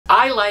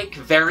I like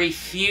very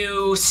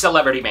few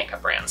celebrity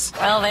makeup brands.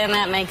 Well, then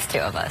that makes two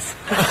of us.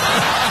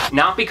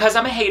 Not because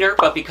I'm a hater,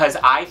 but because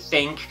I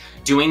think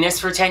doing this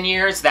for 10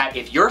 years, that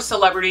if you're a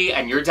celebrity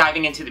and you're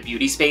diving into the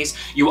beauty space,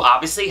 you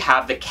obviously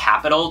have the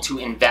capital to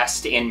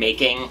invest in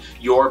making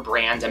your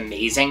brand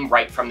amazing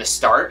right from the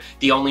start.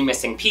 The only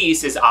missing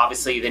piece is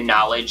obviously the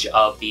knowledge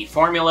of the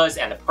formulas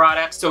and the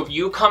products. So if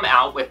you come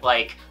out with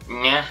like,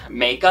 meh,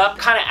 makeup,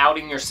 kind of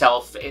outing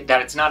yourself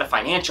that it's not a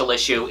financial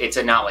issue, it's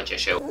a knowledge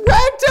issue.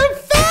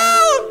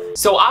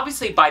 So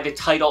obviously by the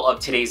title of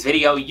today's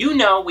video, you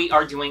know we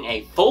are doing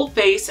a full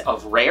face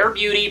of Rare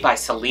Beauty by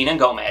Selena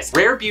Gomez.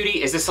 Rare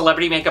Beauty is a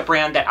celebrity makeup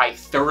brand that I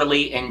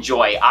thoroughly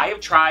enjoy. I have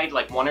tried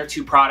like 1 or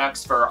 2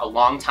 products for a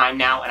long time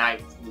now, and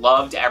I've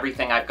loved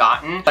everything I've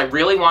gotten. I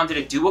really wanted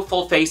to do a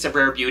full face of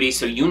Rare Beauty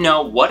so you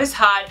know what is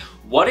hot,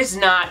 what is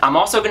not. I'm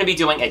also going to be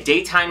doing a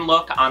daytime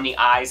look on the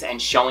eyes and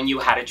showing you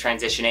how to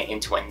transition it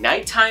into a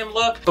nighttime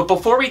look. But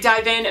before we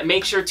dive in,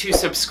 make sure to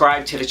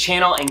subscribe to the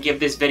channel and give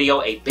this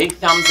video a big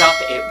thumbs up.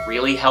 It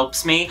really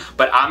helps me.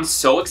 But I'm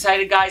so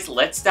excited, guys.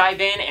 Let's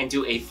dive in and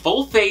do a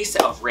full face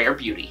of Rare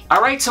Beauty.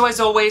 Alright, so as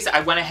always,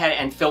 I went ahead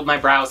and filled my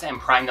brows and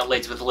primed the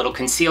lids with a little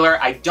concealer.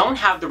 I don't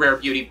have the Rare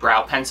Beauty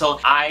brow pencil.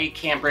 I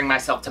can't bring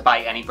myself to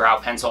buy any brow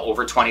pencil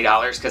over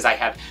 $20 because I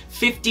have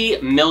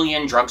 50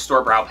 million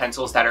drugstore brow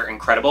pencils that are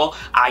incredible.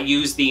 I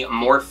use the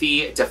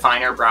Morphe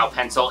Definer brow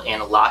pencil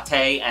in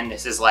Latte, and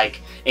this is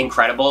like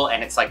incredible,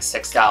 and it's like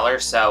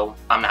 $6, so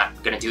I'm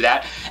not gonna do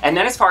that. And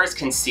then as far as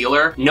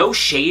concealer, no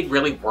shade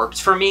really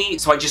worked for me,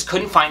 so I just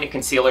couldn't find a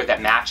concealer that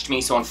matched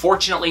me. So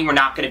unfortunately, we're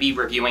not gonna be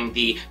reviewing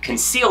the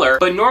concealer,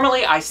 but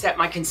normally I set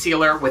my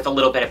concealer with a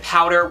little bit of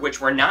powder,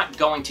 which we're not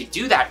going to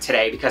do that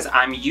today because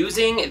I'm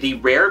using the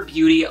Rare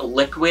Beauty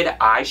liquid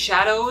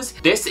eyeshadows.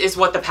 This is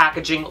what the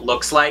packaging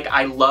looks like.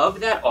 I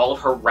love that all of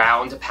her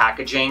round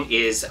packaging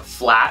is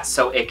flat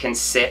so it can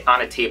sit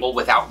on a table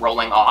without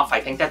rolling off.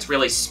 I think that's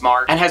really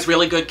smart and has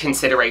really good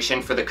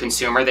consideration for the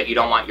consumer that you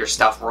don't want your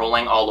stuff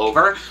rolling all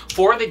over.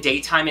 For the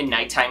daytime and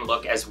nighttime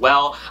look as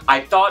well,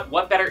 I thought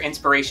what better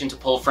inspiration to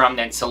pull from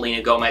than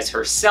Selena Gomez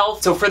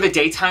herself. So for the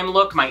daytime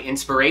look, my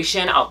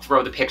inspiration, I'll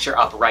throw the picture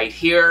up right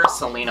here.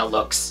 Selena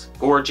looks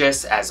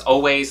gorgeous as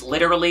always,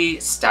 literally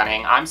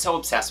stunning. I'm so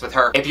obsessed with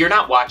her. If you're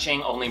not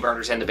watching Only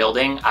Murders in the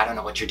Building, I don't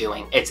know what you're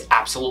doing. It's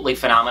absolutely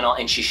phenomenal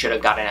and she should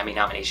have got an Emmy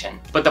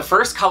nomination. But the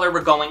first color we're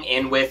going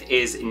in with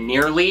is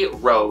Nearly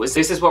Rose.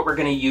 This is what we're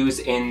gonna use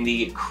in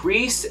the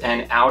crease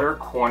and outer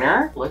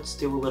corner. Let's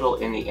do a little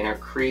in the inner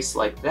crease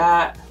like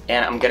that.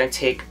 And I'm gonna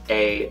take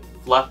a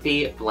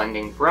fluffy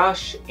blending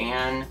brush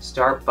and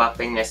start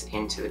buffing this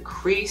into the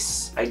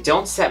crease. I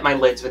don't set my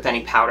lids with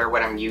any powder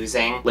when I'm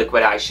using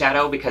liquid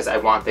eyeshadow because I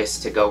want this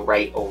to go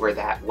right over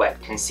that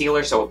wet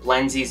concealer so it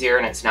blends easier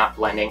and it's not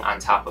blending on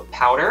top of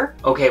powder.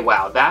 Okay,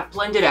 wow, that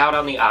blended out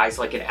on the eyes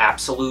like an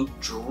absolute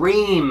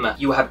dream.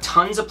 You have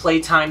tons of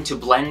playtime to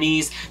blend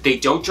these. They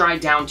don't dry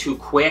down too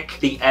quick.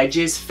 The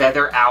edges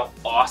feather out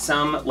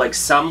awesome. Like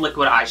some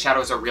liquid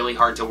eyeshadows are really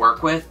hard to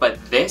work with, but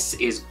this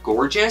is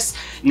gorgeous.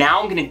 Now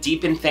I'm gonna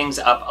deepen things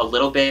up a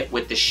little bit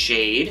with the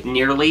shade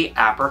Nearly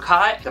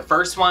Apricot. The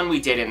first one we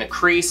did in the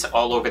crease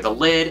all over the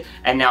lid,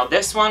 and now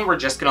this one we're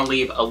just gonna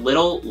leave a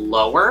little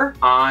lower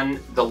on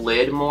the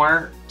lid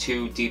more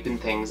to deepen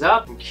things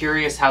up. I'm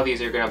curious how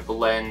these are gonna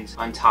blend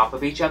on top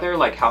of each other,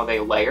 like how they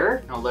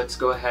layer. Now let's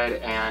go ahead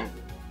and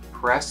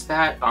press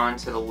that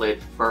onto the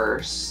lid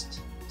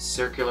first.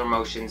 Circular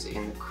motions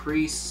in the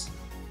crease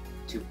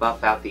to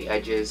buff out the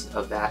edges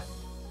of that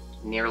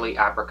Nearly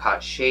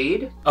Apricot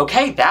shade.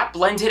 Okay, that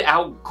blended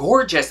out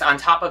gorgeous on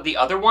top of the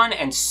other one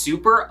and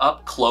super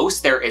up close.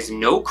 There is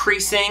no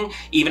creasing,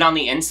 even on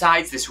the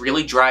insides. This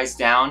really dries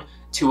down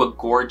to a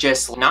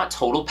gorgeous, not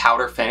total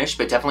powder finish,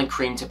 but definitely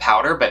cream to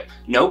powder, but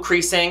no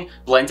creasing,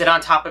 blended on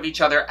top of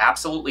each other,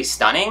 absolutely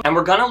stunning. And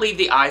we're gonna leave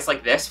the eyes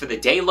like this for the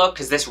day look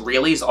because this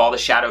really is all the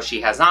shadow she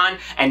has on.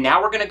 And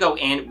now we're gonna go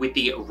in with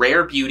the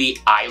Rare Beauty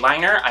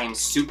eyeliner. I am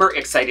super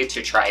excited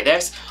to try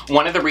this.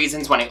 One of the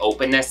reasons when I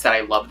open this that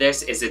I love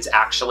this is it's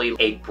actually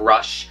a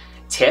brush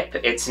tip.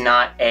 It's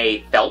not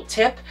a felt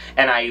tip,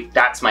 and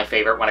that's my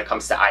favorite when it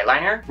comes to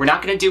eyeliner. We're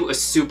not gonna do a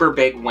super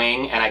big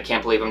wing, and I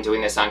can't believe I'm doing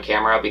this on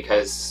camera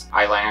because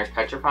eyeliner is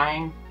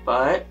petrifying,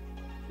 but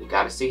we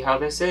gotta see how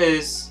this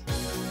is.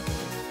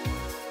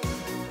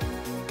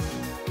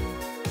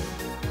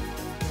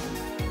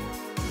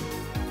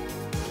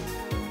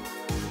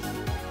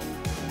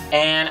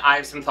 And I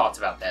have some thoughts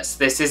about this.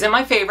 This isn't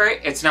my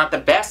favorite. It's not the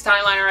best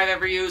eyeliner I've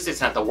ever used. It's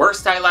not the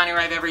worst eyeliner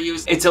I've ever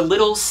used. It's a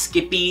little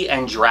skippy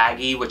and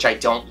draggy, which I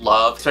don't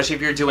love, especially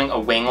if you're doing a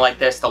wing like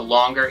this. The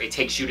longer it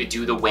takes you to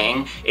do the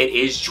wing, it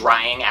is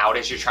drying out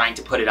as you're trying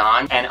to put it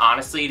on. And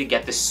honestly, to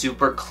get the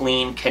super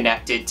clean,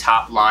 connected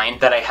top line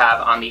that I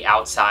have on the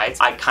outsides,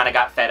 I kind of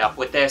got fed up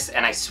with this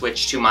and I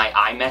switched to my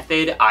Eye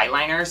Method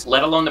eyeliners.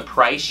 Let alone the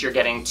price, you're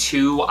getting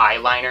 2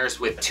 eyeliners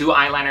with 2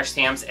 eyeliner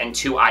stamps and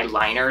 2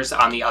 eyeliners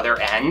on the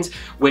other end,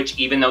 which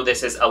even though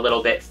this is a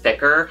little bit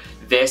thicker,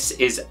 this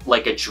is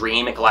like a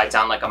dream. It glides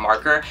down like a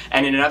marker.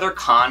 And another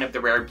con of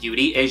the Rare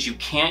Beauty is you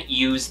can't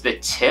use the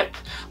tip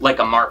like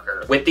a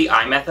marker. With the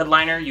eye method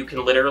liner, you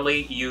can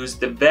literally use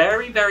the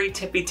very, very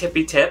tippy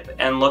tip,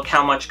 and look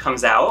how much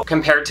comes out.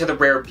 Compared to the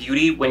Rare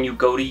Beauty, when you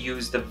go to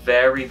use the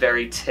very,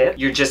 very tip,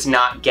 you're just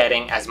not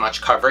getting as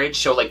much coverage.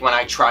 So like when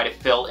I try to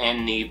fill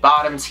in the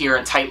bottoms here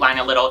and tight line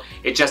a little,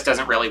 it just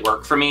doesn't really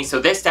work for me.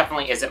 So this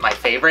definitely isn't my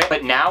favorite.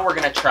 But now we're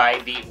gonna try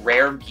the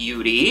Rare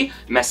Beauty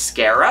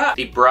mascara.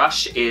 The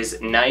brush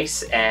is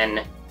nice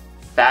and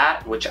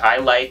fat, which I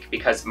like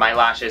because my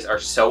lashes are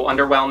so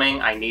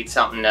underwhelming. I need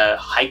something to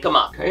hike them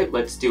up. Okay,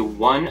 let's do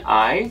one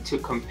eye to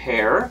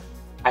compare.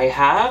 I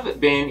have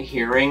been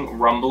hearing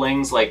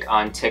rumblings like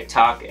on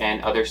TikTok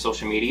and other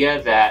social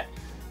media that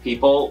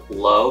people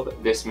love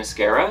this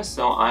mascara,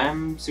 so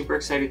I'm super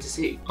excited to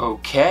see.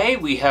 Okay,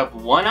 we have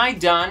one eye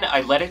done.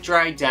 I let it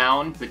dry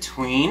down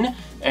between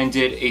and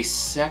did a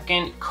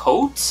second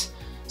coat.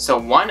 So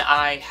one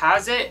eye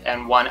has it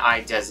and one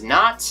eye does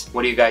not.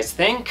 What do you guys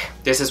think?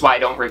 This is why I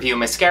don't review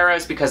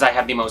mascaras, because I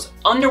have the most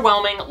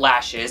underwhelming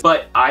lashes,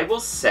 but I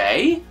will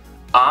say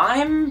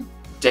I'm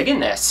digging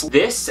this.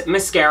 This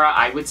mascara,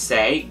 I would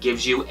say,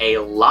 gives you a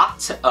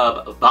lot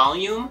of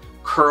volume,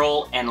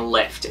 curl, and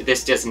lift.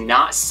 This does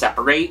not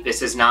separate.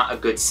 This is not a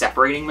good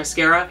separating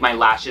mascara. My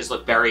lashes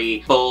look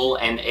very full,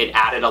 and it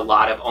added a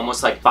lot of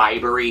almost like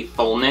fibery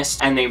fullness,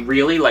 and they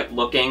really like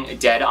looking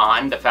dead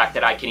on. The fact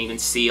that I can even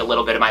see a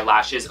little bit of my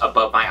lashes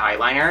above my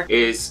eyeliner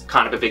is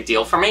kind of a big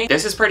deal for me.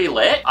 This is pretty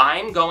lit.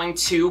 I'm going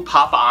to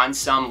pop on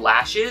some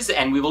lashes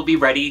and we will be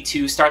ready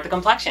to start the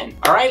complexion.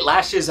 All right,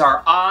 lashes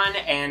are on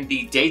and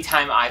the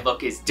daytime eye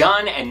look is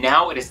done, and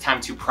now it is time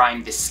to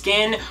prime the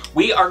skin.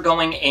 We are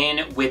going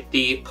in with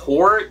the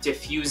Pore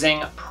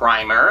Diffusing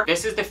Primer.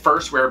 This is the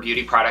first Rare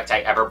Beauty product I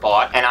ever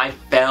bought, and I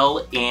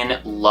fell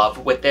in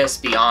love with this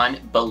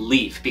beyond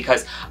belief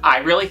because I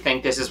really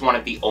think this is one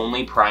of the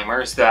only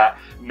primers that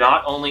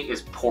not only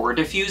is pore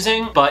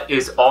diffusing, but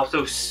is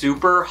also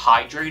super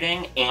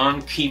hydrating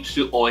and keeps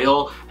the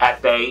oil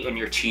at bay in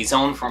your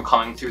T-zone from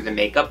coming through the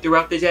makeup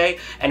throughout the day.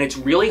 And it's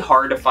really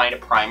hard to find a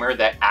primer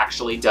that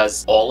actually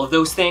does all of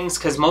those things,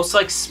 because most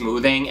like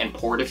smoothing and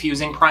pore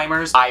diffusing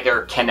primers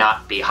either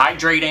cannot be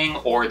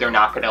hydrating or they're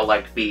not gonna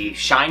like be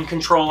shine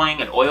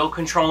controlling and oil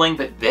controlling,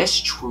 but this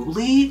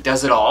truly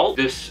does it all.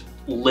 This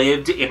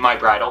lived in my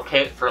bridal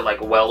kit for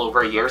like well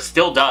over a year,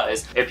 still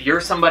does. If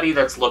you're somebody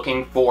that's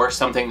looking for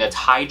something that's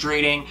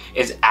hydrating,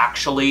 is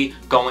actually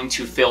going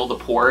to fill the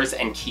pores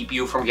and keep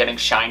you from getting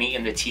shiny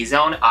in the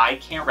T-zone, I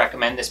can't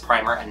recommend this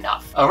primer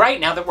enough. All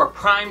right, now that we're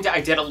primed, I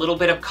did a little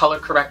bit of color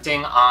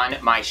correcting on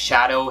my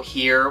shadow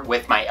here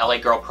with my LA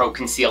Girl Pro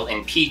Conceal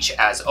in Peach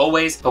as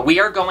always, but we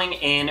are going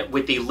in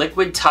with the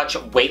Liquid Touch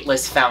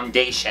Weightless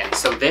Foundation.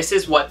 So this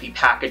is what the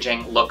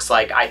packaging looks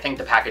like. I think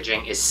the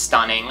packaging is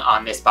stunning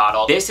on this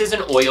bottle. This is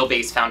an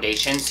oil-based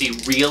foundation, so you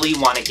really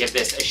want to give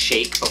this a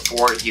shake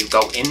before you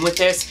go in with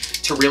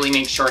this to really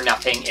make sure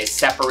nothing is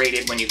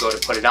separated when you go to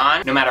put it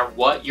on. No matter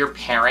what you're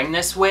pairing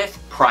this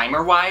with,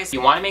 primer-wise,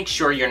 you want to make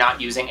sure you're not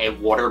using a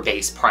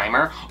water-based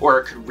primer, or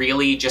it could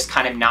really just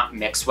kind of not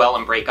mix well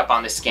and break up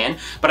on the skin.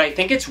 But I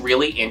think it's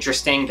really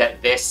interesting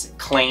that this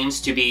claims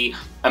to be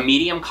a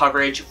medium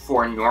coverage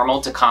for normal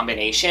to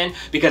combination,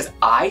 because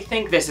I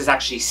think this is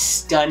actually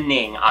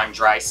stunning on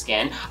dry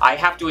skin. I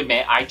have to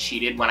admit, I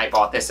cheated when I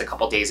bought this a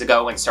couple days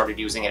ago and started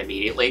using it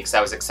immediately because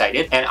I was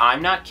excited. And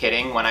I'm not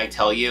kidding when I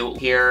tell you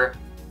here,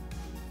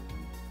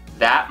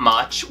 that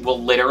much will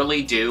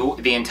literally do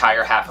the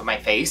entire half of my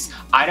face.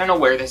 I don't know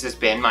where this has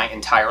been my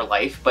entire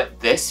life, but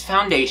this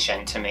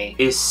foundation to me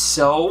is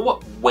so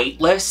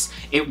weightless.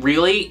 It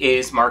really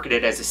is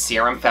marketed as a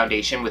serum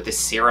foundation with a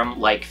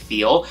serum-like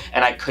feel,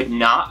 and I could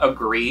not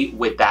agree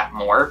with that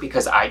more,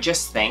 because I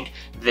just think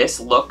this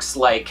looks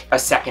like a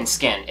second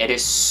skin. It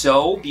is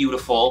so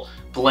beautiful,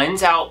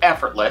 blends out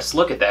effortless.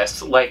 Look at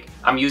this. Like,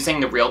 I'm using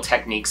the Real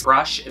Techniques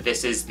brush.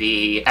 This is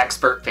the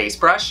Expert Face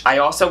Brush. I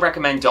also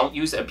recommend don't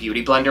use a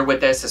beauty blender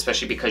with this,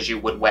 especially because you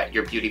would wet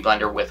your beauty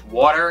blender with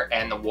water,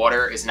 and the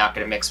water is not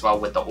going to mix well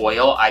with the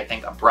oil. I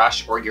think a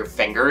brush or your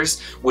fingers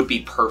would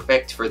be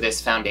perfect for this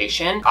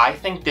foundation. I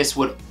think this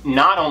would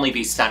not only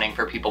be stunning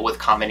for people with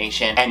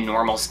combination and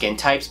normal skin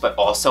types, but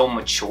also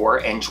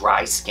mature and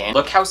dry skin.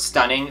 Look how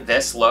stunning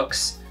this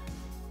looks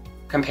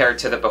compared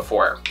to the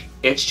before.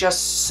 It's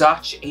just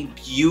such a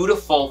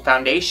beautiful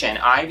foundation.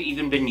 I've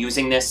even been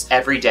using this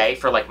every day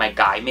for like my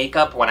guy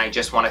makeup when I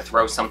just want to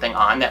throw something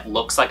on that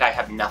looks like I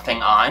have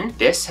nothing on.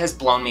 This has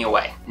blown me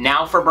away.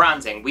 Now for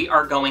bronzing, we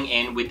are going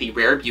in with the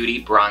Rare Beauty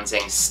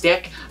Bronzing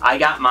Stick. I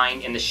got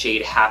mine in the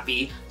shade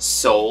Happy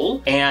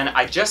Soul, and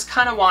I just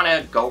kind of want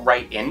to go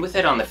right in with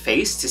it on the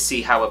face to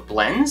see how it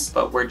blends,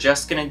 but we're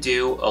just gonna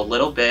do a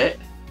little bit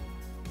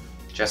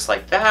just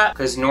like that,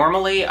 because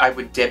normally I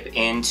would dip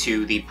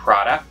into the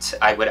product.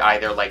 I would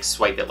either like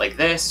swipe it like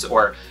this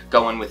or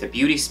go in with a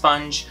beauty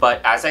sponge,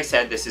 but as I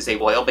said, this is a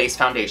oil-based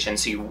foundation,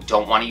 so you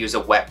don't want to use a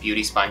wet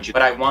beauty sponge.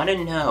 But I want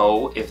to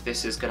know if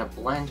this is going to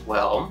blend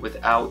well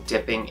without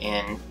dipping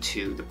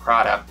into the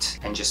product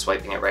and just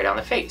swiping it right on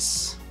the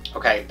face.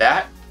 Okay,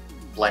 that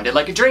blended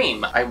like a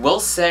dream. I will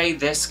say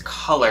this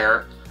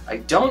color, I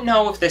don't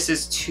know if this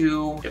is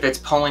if it's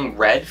pulling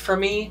red for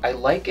me. I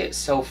like it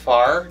so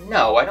far.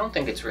 No, I don't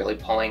think it's really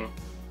pulling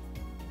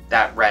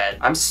that red.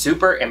 I'm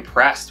super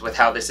impressed with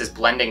how this is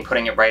blending,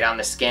 putting it right on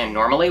the skin.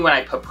 Normally when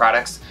I put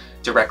products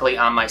directly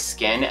on my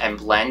skin and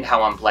blend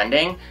how I'm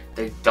blending,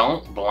 they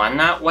don't blend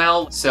that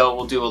well. So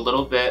we'll do a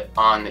little bit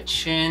on the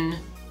chin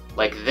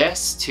like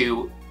this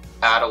to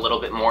add a little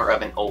bit more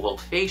of an oval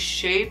face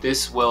shape.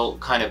 This will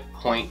kind of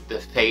point the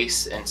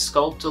face and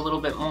sculpt a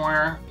little bit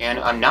more. And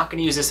I'm not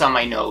gonna use this on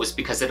my nose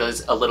because it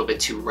is a little bit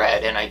too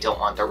red and I don't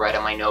want the red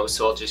on my nose,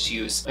 so I'll just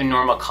use a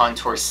normal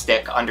contour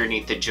stick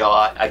underneath the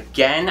jaw.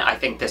 Again, I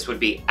think this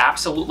would be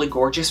absolutely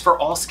gorgeous for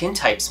all skin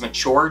types,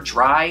 mature,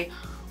 dry,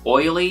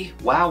 oily.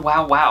 Wow,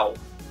 wow, wow.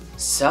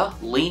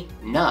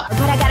 Selena.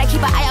 But I gotta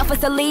keep an eye out for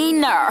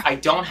Selena. I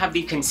don't have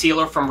the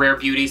concealer from Rare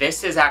Beauty.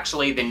 This is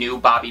actually the new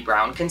Bobbi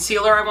Brown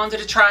concealer I wanted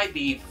to try,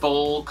 the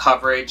full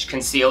coverage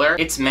concealer.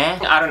 It's meh,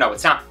 I don't know,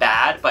 it's not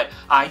bad, but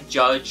I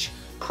judge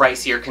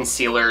pricier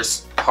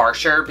concealers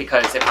harsher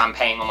because if I'm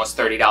paying almost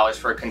 $30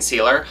 for a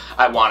concealer,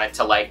 I want it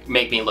to like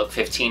make me look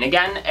 15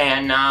 again,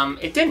 and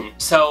it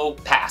didn't, so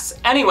pass.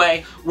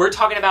 Anyway, we're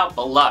talking about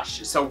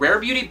blush. So Rare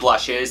Beauty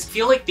blushes, I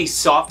feel like the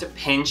Soft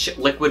Pinch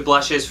liquid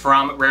blushes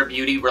from Rare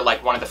Beauty were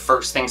like one of the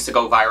first things to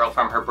go viral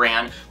from her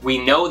brand.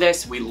 We know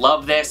this, we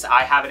love this.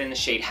 I have it in the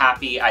shade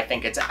Happy. I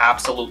think it's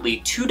absolutely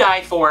to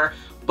die for.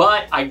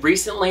 But I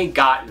recently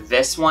got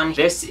this one.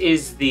 This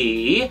is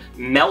the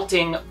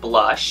Melting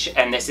Blush,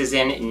 and this is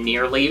in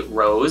Nearly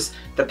Rose.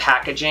 The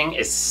packaging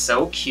is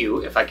so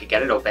cute, if I could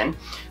get it open.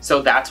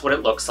 So that's what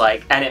it looks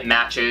like, and it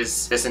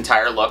matches this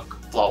entire look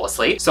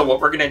flawlessly. So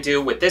what we're gonna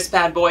do with this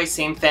bad boy,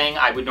 same thing.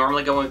 I would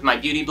normally go in with my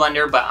beauty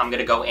blender, but I'm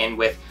gonna go in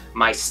with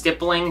my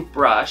stippling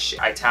brush.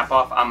 I tap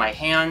off on my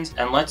hand,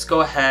 and let's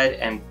go ahead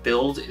and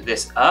build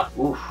this up.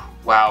 Ooh.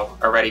 Wow,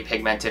 already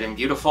pigmented and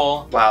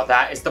beautiful. Wow,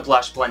 that is the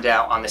blush blended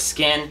out on the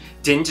skin.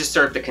 Didn't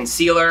disturb the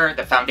concealer,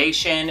 the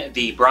foundation,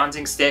 the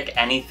bronzing stick,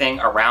 anything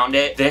around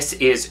it. This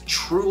is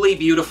truly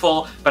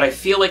beautiful, but I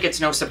feel like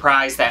it's no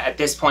surprise that at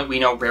this point we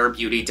know Rare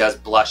Beauty does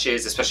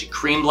blushes, especially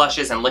cream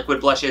blushes and liquid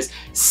blushes,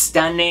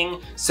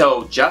 stunning.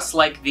 So just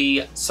like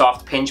the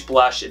Soft Pinch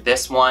blush,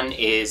 this one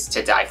is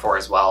to die for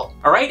as well.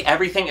 All right,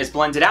 everything is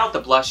blended out, the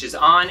blush is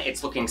on,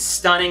 it's looking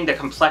stunning, the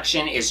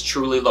complexion is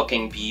truly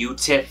looking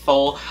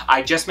beautiful.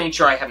 I just made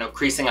sure I have no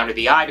creasing under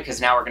the eye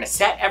because now we're gonna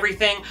set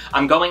everything.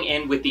 I'm going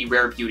in with the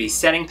Rare Beauty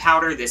setting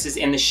powder. This is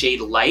in the shade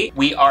Light.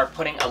 We are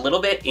putting a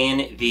little bit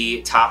in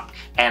the top,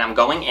 and I'm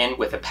going in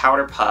with a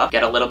powder puff.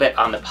 Get a little bit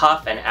on the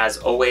puff, and as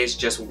always,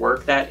 just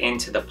work that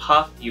into the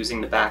puff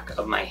using the back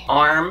of my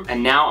arm.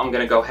 And now I'm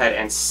gonna go ahead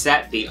and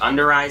set the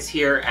under eyes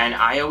here, and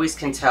I always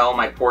can tell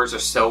my pores are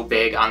so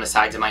big on the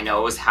sides of my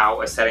nose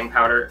how a setting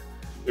powder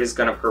is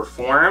gonna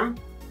perform.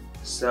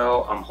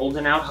 So I'm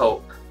holding out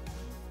hope.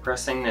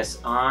 Pressing this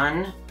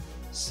on,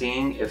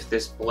 seeing if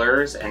this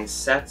blurs and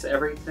sets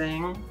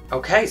everything.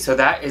 Okay, so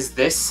that is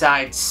this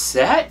side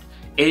set.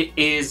 It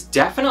is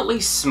definitely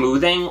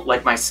smoothing,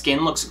 like my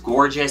skin looks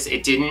gorgeous.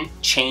 It didn't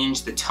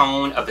change the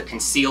tone of the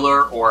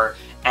concealer or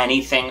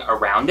anything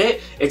around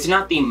it. It's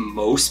not the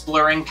most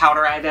blurring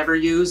powder I've ever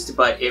used,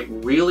 but it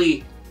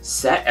really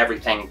set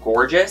everything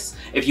gorgeous.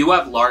 If you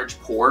have large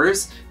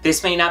pores,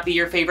 this may not be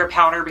your favorite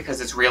powder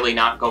because it's really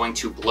not going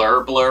to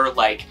blur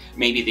like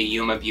maybe the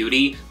Yuma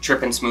Beauty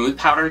Trip and Smooth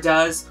powder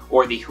does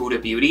or the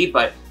Huda Beauty,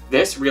 but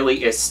this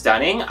really is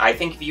stunning. I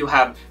think if you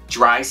have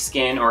dry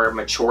skin or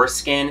mature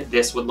skin,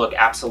 this would look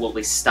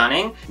absolutely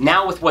stunning.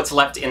 Now with what's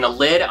left in the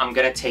lid, I'm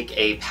gonna take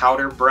a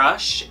powder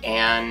brush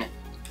and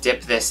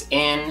dip this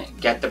in,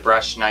 get the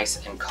brush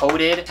nice and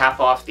coated, tap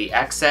off the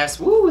excess.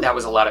 Woo, that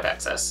was a lot of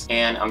excess.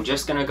 And I'm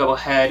just gonna go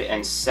ahead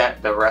and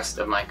set the rest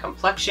of my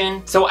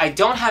complexion. So I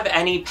don't have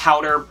any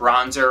powder,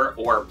 bronzer,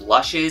 or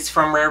blushes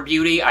from Rare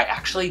Beauty. I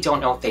actually don't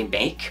know if they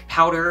make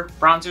powder,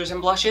 bronzers, and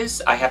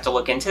blushes. I have to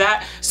look into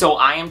that. So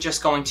I am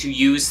just going to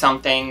use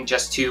something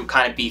just to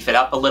kind of beef it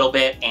up a little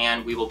bit,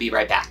 and we will be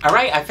right back. All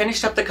right, I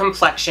finished up the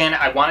complexion.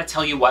 I wanna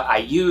tell you what I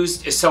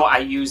used. So I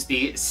used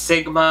the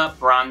Sigma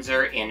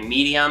bronzer in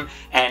medium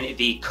and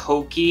the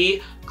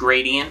KOKIE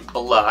Gradient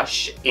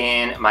Blush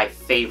in my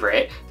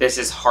favorite. This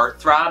is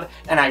Heartthrob,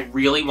 and I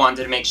really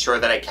wanted to make sure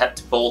that I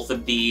kept both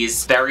of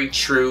these very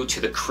true to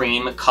the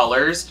cream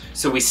colors,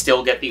 so we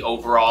still get the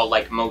overall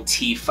like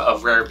motif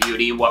of Rare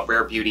Beauty, what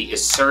Rare Beauty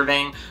is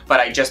serving,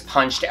 but I just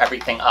punched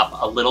everything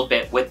up a little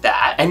bit with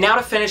that. And now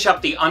to finish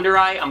up the under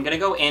eye, I'm gonna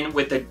go in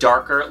with the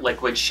darker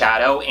liquid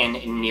shadow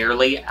in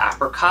Nearly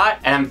Apricot,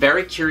 and I'm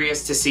very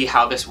curious to see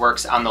how this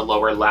works on the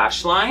lower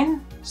lash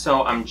line.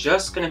 So I'm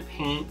just gonna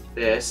paint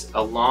this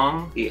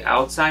along the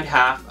outside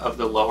half of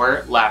the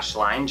lower lash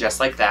line, just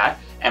like that.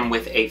 And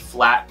with a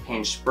flat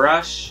pinched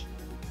brush,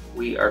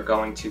 we are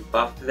going to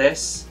buff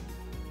this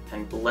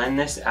and blend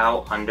this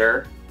out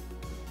under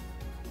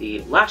the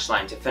lash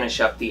line to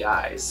finish up the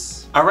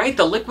eyes. Alright,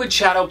 the liquid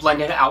shadow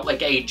blended out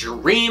like a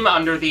dream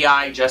under the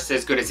eye, just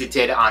as good as it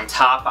did on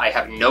top. I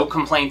have no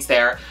complaints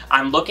there.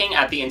 I'm looking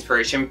at the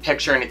inspiration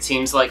picture and it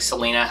seems like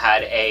Selena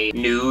had a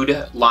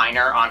nude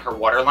liner on her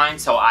waterline,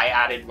 so I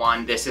added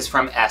one. This is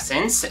from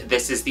Essence.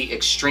 This is the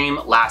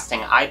Extreme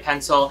Lasting Eye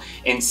Pencil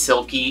in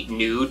Silky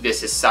Nude.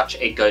 This is such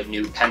a good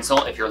nude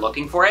pencil if you're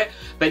looking for it.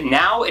 But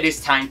now it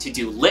is time to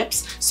do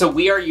lips, so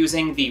we are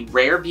using the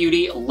Rare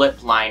Beauty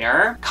lip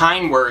liner,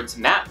 Kind Words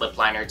matte lip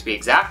liner to be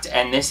exact,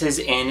 and this is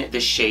in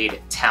the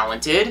shade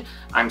Talented.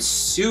 I'm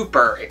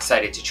super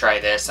excited to try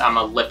this. I'm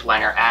a lip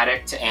liner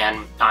addict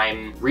and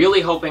I'm really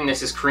hoping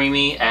this is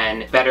creamy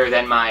and better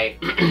than my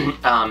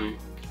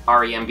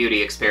REM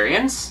Beauty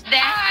experience.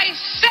 I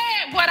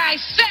said what I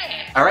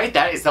said! Alright,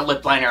 that is the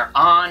lip liner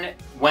on.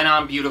 Went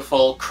on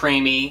beautiful,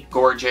 creamy,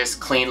 gorgeous,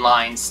 clean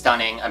line,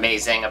 stunning,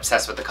 amazing,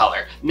 obsessed with the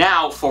color.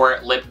 Now for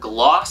lip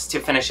gloss to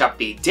finish up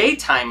the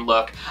daytime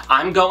look,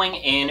 I'm going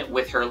in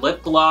with her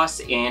lip gloss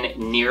in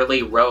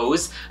Nearly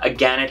Rose.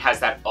 Again, it has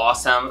that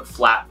awesome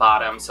flat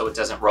bottom so it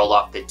doesn't roll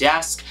off the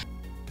desk.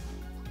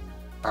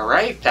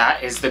 Alright,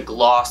 that is the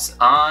gloss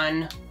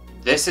on.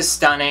 This is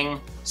stunning.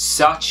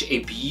 Such a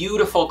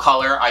beautiful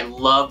color. I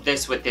love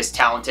this with this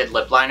Talented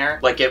lip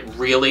liner. Like, it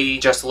really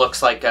just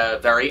looks like a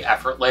very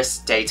effortless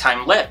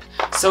daytime lip.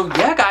 So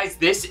yeah, guys,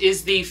 this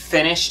is the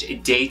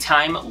finished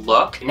daytime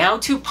look. Now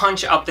to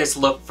punch up this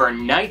look for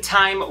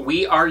nighttime,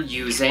 we are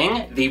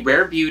using the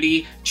Rare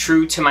Beauty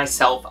True to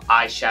Myself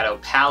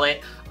eyeshadow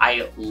palette.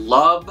 I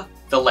love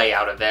the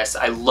layout of this.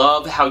 I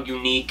love how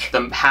unique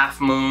the half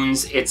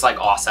moons, it's like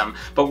awesome.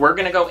 But we're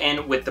gonna go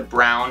in with the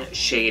brown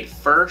shade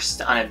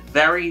first on a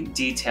very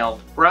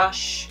detailed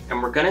brush.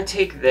 And we're gonna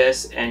take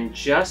this and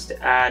just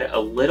add a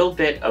little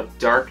bit of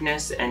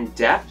darkness and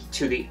depth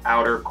to the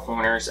outer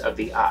corners of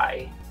the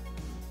eye.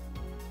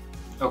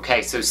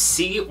 Okay, so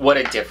see what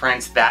a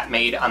difference that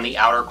made on the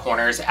outer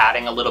corners,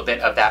 adding a little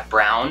bit of that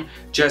brown,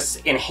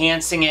 just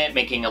enhancing it,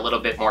 making a little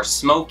bit more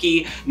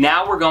smoky.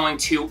 Now we're going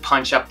to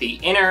punch up the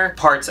inner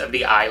parts of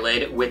the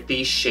eyelid with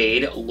the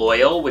shade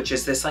Loyal, which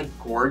is this like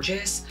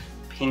gorgeous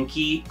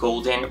pinky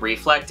golden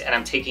reflect, and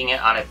I'm taking it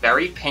on a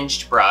very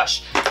pinched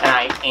brush, and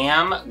I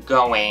am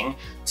going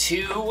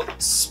to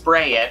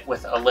spray it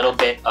with a little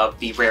bit of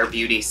the Rare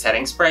Beauty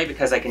setting spray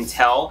because I can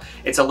tell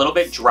it's a little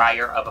bit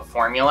drier of a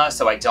formula,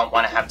 so I don't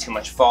want to have too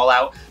much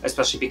fallout,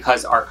 especially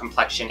because our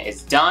complexion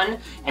is done.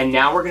 And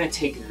now we're going to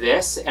take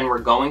this and we're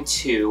going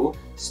to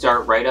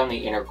start right on the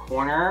inner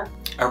corner.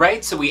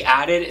 Alright, so we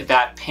added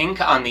that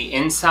pink on the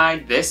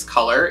inside. This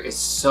color is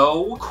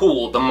so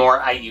cool the more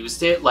I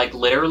used it. Like,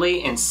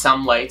 literally in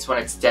some lights when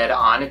it's dead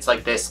on, it's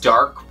like this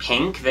dark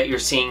pink that you're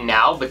seeing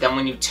now, but then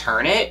when you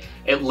turn it,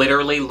 it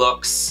literally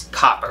looks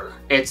copper.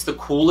 It's the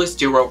coolest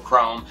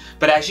duochrome,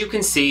 but as you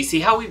can see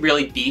how we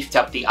really beefed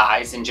up the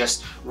eyes and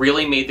just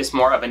really made this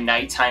more of a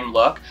nighttime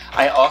look.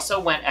 I also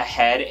went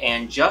ahead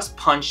and just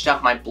punched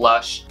up my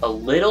blush a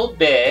little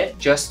bit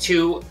just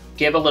to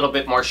give a little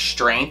bit more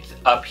strength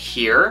up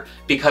here,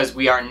 because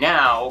we are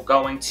now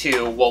going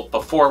to, well,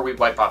 before we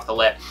wipe off the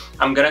lip,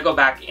 I'm gonna go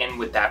back in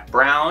with that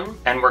brown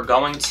and we're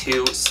going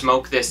to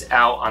smoke this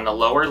out on the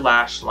lower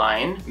lash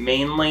line,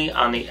 mainly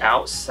on the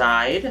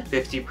outside,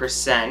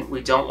 50%.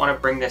 We don't want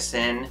to bring this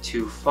in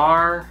too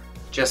far.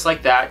 Just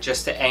like that,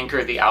 just to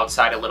anchor the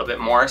outside a little bit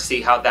more. See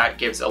how that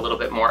gives a little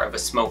bit more of a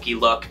smoky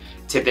look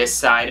to this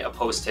side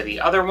opposed to the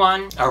other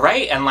one. All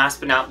right, and last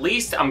but not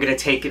least, I'm gonna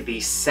take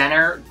the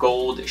center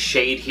gold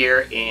shade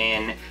here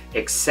in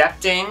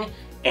Accepting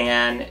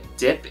and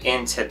dip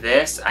into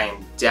this. I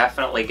am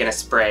definitely gonna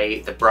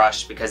spray the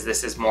brush because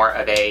this is more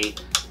of a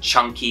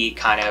chunky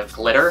kind of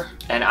glitter.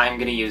 And I'm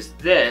gonna use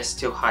this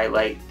to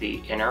highlight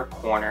the inner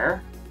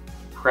corner,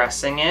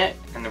 pressing it.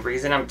 And the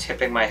reason I'm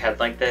tipping my head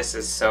like this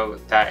is so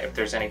that if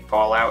there's any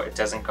fallout, it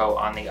doesn't go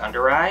on the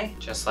under eye.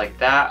 Just like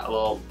that, a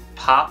little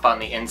pop on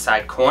the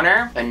inside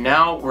corner. And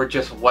now we're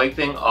just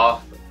wiping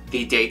off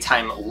the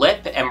daytime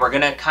lip, and we're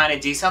gonna kind of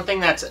do something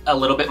that's a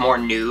little bit more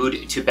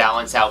nude to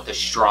balance out the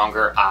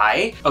stronger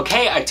eye.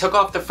 Okay, I took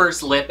off the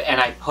first lip and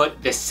I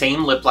put the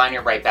same lip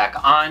liner right back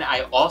on.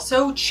 I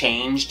also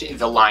changed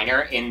the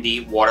liner in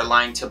the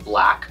waterline to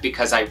black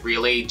because I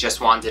really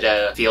just wanted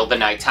to feel the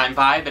nighttime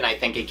vibe, and I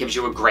think it gives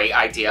you a great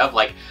idea of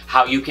like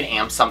how you can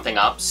amp something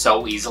up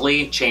so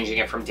easily, changing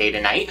it from day to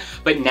night.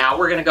 But now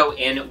we're gonna go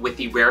in with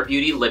the Rare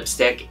Beauty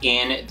lipstick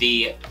in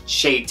the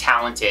shade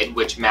Talented,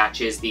 which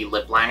matches the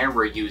lip liner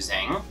we're using.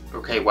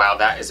 Okay, wow,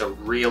 that is a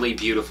really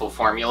beautiful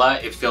formula.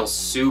 It feels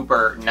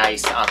super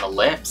nice on the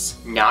lips,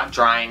 not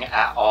drying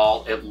at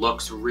all. It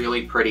looks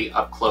really pretty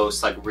up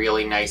close, like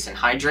really nice and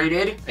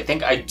hydrated. I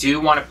think I do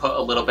want to put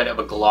a little bit of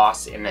a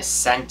gloss in the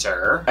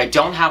center. I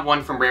don't have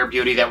one from Rare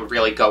Beauty that would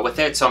really go with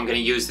it, so I'm going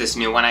to use this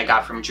new one I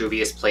got from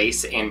Juvia's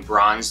Place in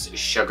Bronzed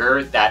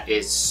Sugar. That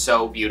is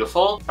so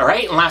beautiful. All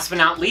right, and last but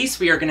not least,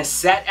 we are going to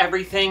set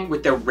everything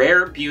with the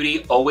Rare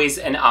Beauty Always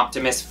an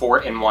Optimist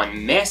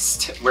 4-in-1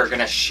 Mist. We're going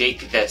to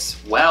shake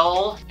this well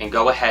and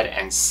go ahead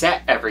and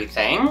set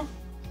everything.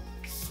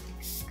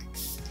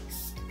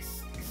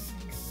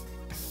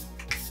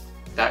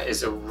 That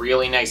is a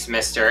really nice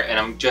mister, and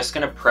I'm just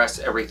gonna press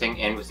everything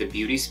in with a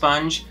beauty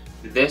sponge.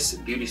 This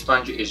beauty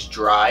sponge is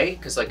dry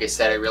because, like I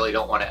said, I really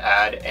don't want to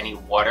add any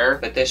water,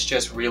 but this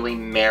just really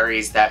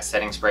marries that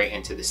setting spray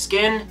into the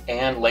skin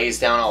and lays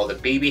down all the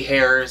baby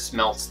hairs,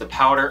 melts the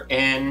powder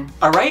in.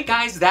 All right,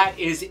 guys, that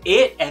is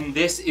it, and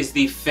this is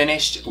the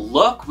finished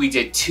look. We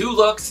did 2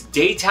 looks,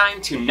 daytime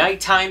to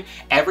nighttime,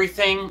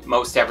 everything,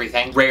 most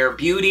everything, rare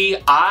beauty.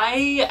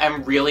 I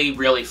am really,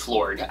 really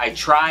floored. I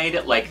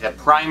tried like the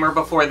primer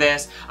before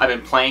this. I've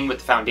been playing with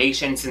the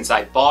foundation since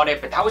I bought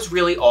it, but that was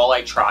really all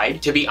I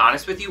tried. To be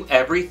honest with you,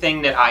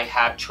 everything that I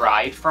have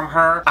tried from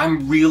her,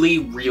 I'm really,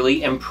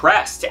 really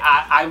impressed.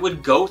 I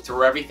would go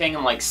through everything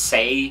and like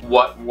say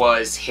what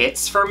was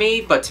hits for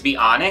me, but to be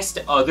honest,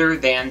 other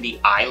than the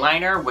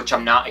eyeliner, which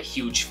I'm not a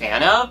huge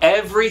fan of,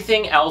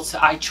 everything else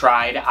I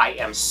tried, I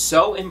am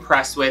so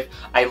impressed with.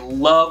 I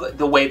love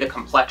the way the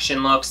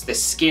complexion looks, the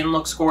skin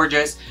looks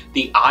gorgeous,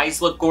 the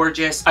eyes look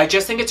gorgeous. I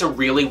just think it's a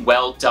really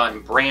well done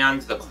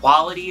brand. The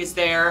quality is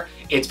there.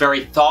 It's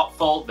very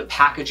thoughtful. The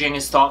packaging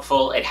is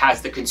thoughtful. It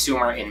has the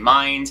consumer in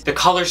mind. The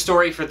color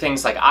story for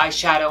things like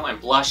eyeshadow and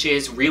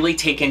blushes really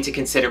take into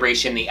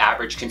consideration the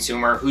average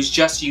consumer who's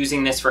just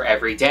using this for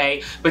every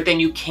day, but then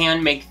you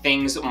can make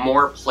things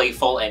more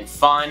playful and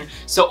fun.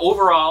 So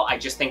overall, I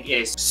just think it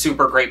is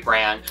super great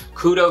brand.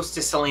 Kudos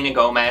to Selena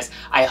Gomez.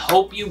 I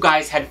hope you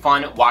guys had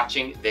fun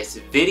watching this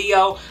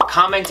video.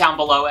 Comment down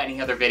below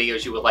any other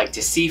videos you would like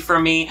to see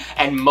from me,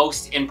 and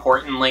most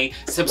importantly,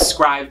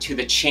 subscribe to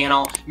the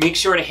channel. Make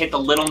sure to hit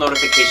the little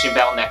notification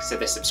bell next to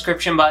the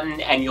subscription button,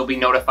 and you'll be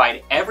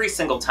notified every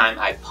single time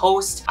I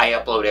post. I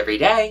upload every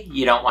day.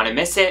 You don't want to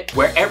miss it.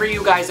 Wherever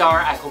you guys are,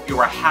 I hope you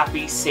are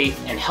happy, safe,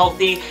 and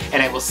healthy,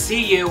 and I will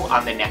see you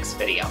on the next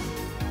video.